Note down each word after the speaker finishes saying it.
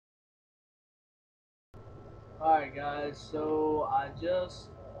Alright guys, so I just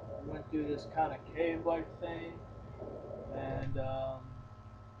went through this kind of cave-like thing, and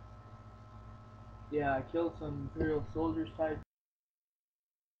yeah, I killed some Imperial soldiers type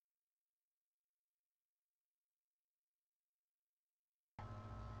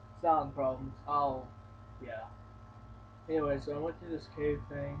sound problems. Yeah. Anyway, so I went through this cave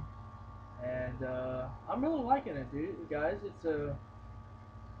thing, and I'm really liking it, dude. Guys,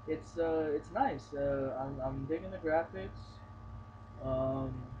 it's nice. I'm digging the graphics.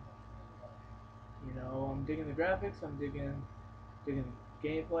 Um, I'm digging the graphics. I'm digging the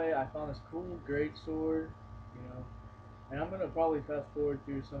gameplay. I found this cool great sword. You know, and I'm gonna probably fast forward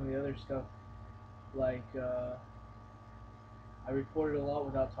through some of the other stuff. Like I recorded a lot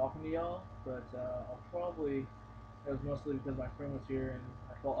without talking to y'all, but I'll probably it was mostly because my friend was here and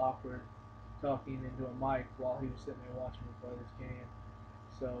I felt awkward talking into a mic while he was sitting there watching me play this game.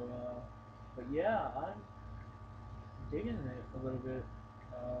 So, but yeah, I'm digging it a little bit.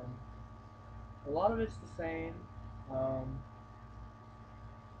 A lot of it's the same um,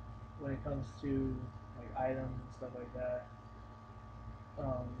 when it comes to like items and stuff like that.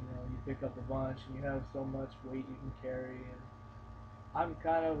 You pick up a bunch and you have so much weight you can carry, and I'm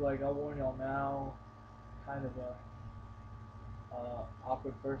kind of like, I'll warn y'all now, kind of a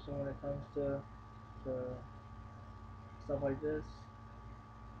awkward person when it comes to stuff like this.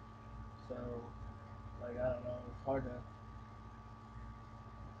 So, like, I don't know, it's hard to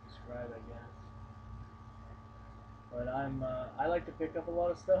describe, I guess. But I like to pick up a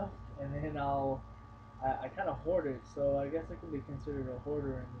lot of stuff, and then I kind of hoard it, so I guess I can be considered a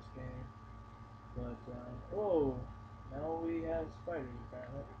hoarder in this game. But, whoa, now we have spiders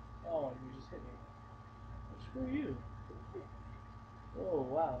apparently. Oh, you just hit me. Well, screw you. Oh,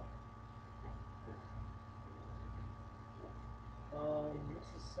 wow. This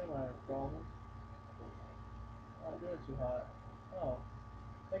is semi a problem. Not doing too hot. Oh,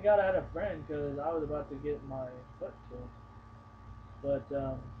 thank God I had a friend because I was about to get my butt killed. But,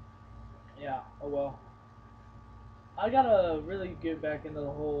 yeah, oh well. I gotta really get back into the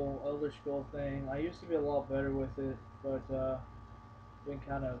whole Elder Scroll thing. I used to be a lot better with it, but, been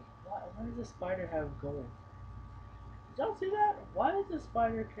kind of. Why does the spider have gold? Did y'all see that? Why is the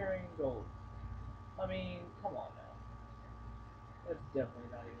spider carrying gold? I mean, come on now. That's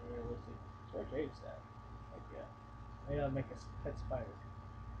definitely not even realistic. George hates that. Like, yeah. I gotta make a pet spider.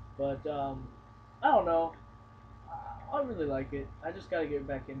 But, I don't know. I really like it. I just gotta get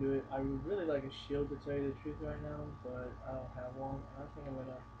back into it. I would really like a shield to tell you the truth right now, but I don't have one. I think I'm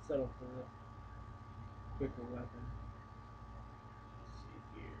gonna settle for the quicker weapon. Let's see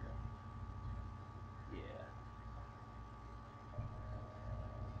here. Yeah.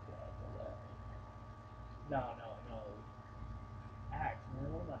 No, no, no. Axe,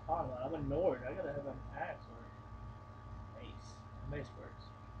 man. What am I talking about? I'm a Nord. I gotta have an axe or mace. Mace works.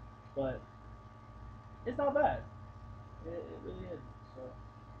 But it's not bad. It really is. So,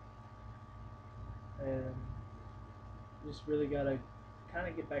 and just really gotta kind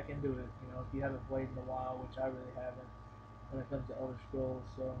of get back into it. If you haven't played in a while, which I really haven't, when it comes to Elder Scrolls.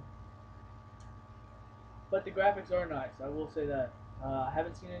 So, but the graphics are nice. I will say that. I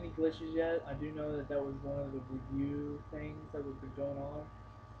haven't seen any glitches yet. I do know that that was one of the review things that was been going on.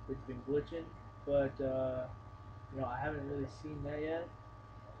 It's been glitching, but I haven't really seen that yet.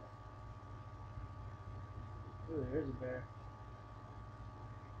 Ooh, there's a bear.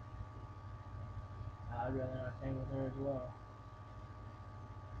 I'd rather not hang with her as well.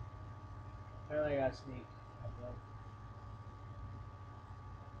 Apparently, I got sneak. I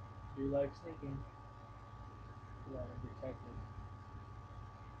do like sneaking. I'm a detective.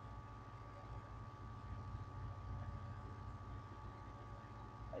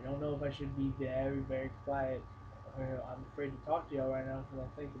 I don't know if I should be very, very quiet. I'm afraid to talk to y'all right now because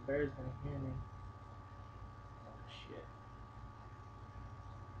I think the bear's gonna hear me. Oh shit.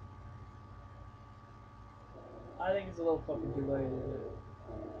 I think it's a little fucking too late, isn't it?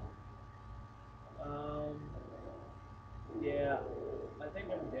 Um, yeah. I think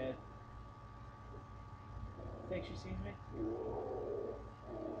I'm dead. Think she sees me?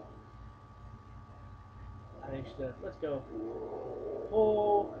 I think she does. Let's go.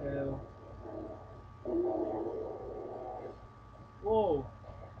 Oh, hell. Whoa.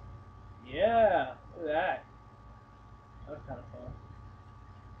 Yeah. Look at that. That was kind of fun.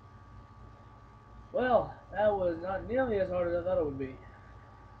 Well, that was not nearly as hard as I thought it would be.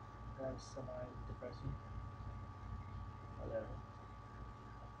 That was semi-depressing. Whatever.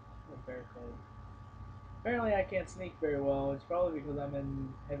 I'm very cold. Apparently I can't sneak very well. It's probably because I'm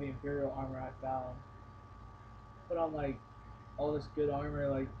in heavy Imperial armor I found. Put on like all this good armor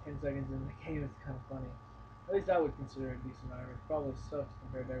like 10 seconds in the game. It's kind of funny. At least I would consider it decent armor. It probably sucks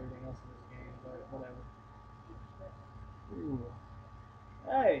compared to everything else in this game, but whatever. Ooh.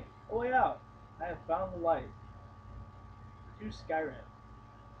 Hey, a way out. I have found the light. To Skyrim.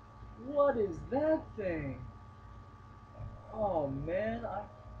 What is that thing? Oh man,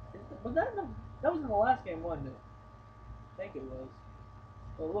 was that in that was in the last game, wasn't it? I think it was.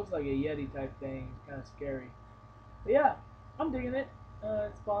 Well, it looks like a Yeti type thing. It's kind of scary. But yeah, I'm digging it.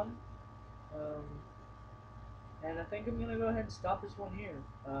 It's fun. Um, and I think I'm gonna go ahead and stop this one here.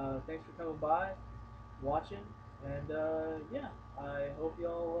 Thanks for coming by, watching, and yeah, I hope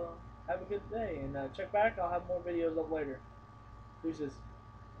y'all have a good day. And check back. I'll have more videos up later. Deuces.